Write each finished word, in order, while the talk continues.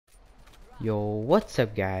Yo, what's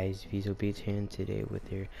up guys? ViizoBeats here, and today with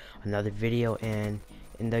another video, and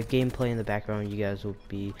in the gameplay in the background you guys will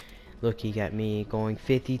be looking at me going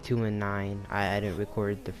 52-9. I didn't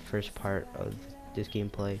record the first part of this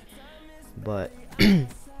gameplay, but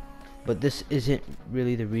but this isn't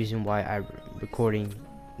really the reason why I'm recording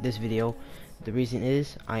this video. The reason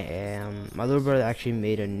is my little brother actually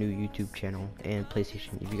made a new YouTube channel and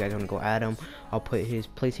PlayStation. If you guys want to go at him, I'll put his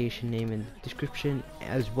PlayStation name in the description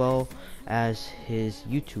as well as his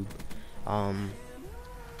YouTube.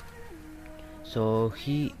 So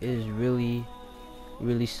he is really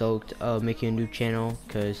stoked making a new channel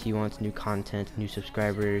because he wants new content, new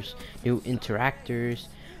subscribers, new interactors,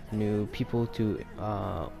 new people to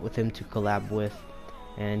with him to collab with,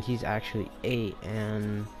 and he's actually 8,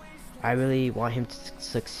 and I really want him to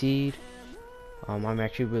succeed. I'm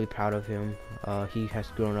actually really proud of him. He has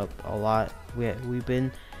grown up a lot. We've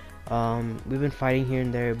been fighting here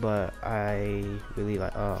and there, but I really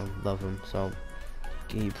love him. So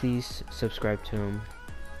can you please subscribe to him?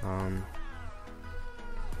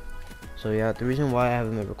 So yeah, the reason why I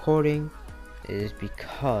haven't been recording is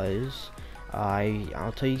because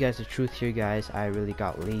I'll tell you guys the truth here, guys. I really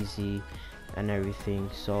got lazy and everything,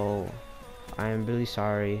 so I am really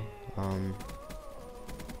sorry.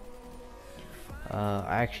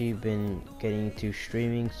 I actually been getting into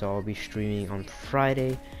streaming, so I'll be streaming on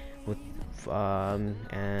Friday with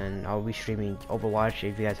and I'll be streaming Overwatch.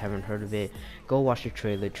 If you guys haven't heard of it, go watch the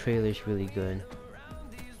trailer. Trailer's really good.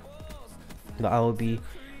 But I will be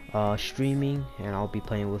streaming, and I'll be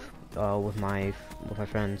playing with my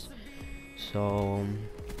friends. So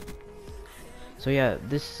yeah,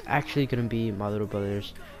 this is actually gonna be my little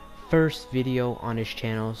brother's first video on his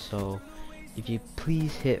channel, so if you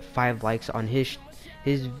please hit 5 likes on his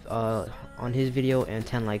video and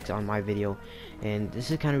 10 likes on my video. And this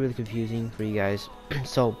is kind of really confusing for you guys.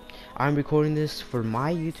 So I'm recording this for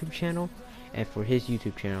my YouTube channel and for his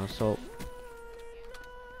YouTube channel, so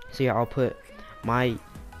yeah, I'll put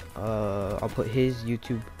his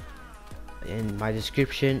YouTube in my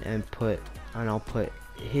description, and I'll put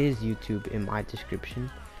his YouTube in my description.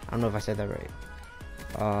 I don't know if I said that right.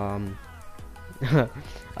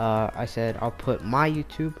 I said I'll put my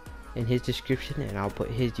YouTube in his description, and I'll put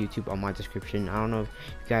his YouTube on my description. I don't know if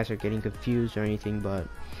you guys are getting confused or anything, but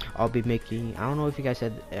I'll be making, I don't know if you guys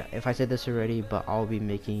said, if I said this already, but I'll be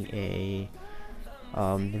making a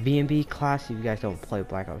VMB class. If you guys don't play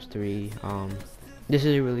Black Ops 3, this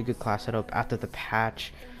is a really good class setup after the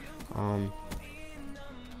patch.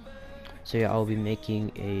 So yeah, I'll be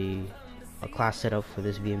making a class setup for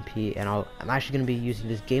this VMP, and I'm actually gonna be using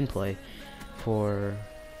this gameplay for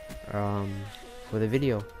the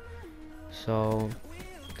video. So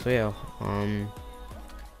yeah,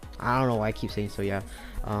 I don't know why I keep saying so yeah.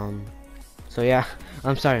 So yeah,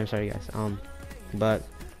 I'm sorry guys. But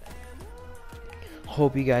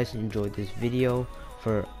hope you guys enjoyed this video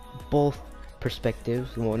for both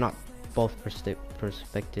perspectives. Well, not both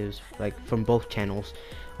perspectives, like from both channels.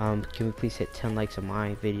 Can we please hit 10 likes on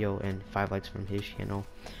my video and 5 likes from his channel?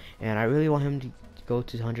 And I really want him to go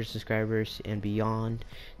to 100 subscribers and beyond,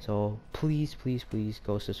 so please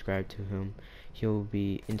go subscribe to him. He'll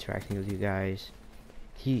be interacting with you guys.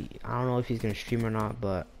 I don't know if he's gonna stream or not,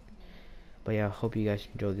 but yeah, hope you guys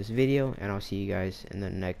enjoyed this video, and I'll see you guys in the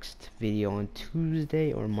next video on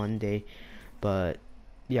Tuesday or Monday. But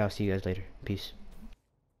yeah, I'll see you guys later. Peace.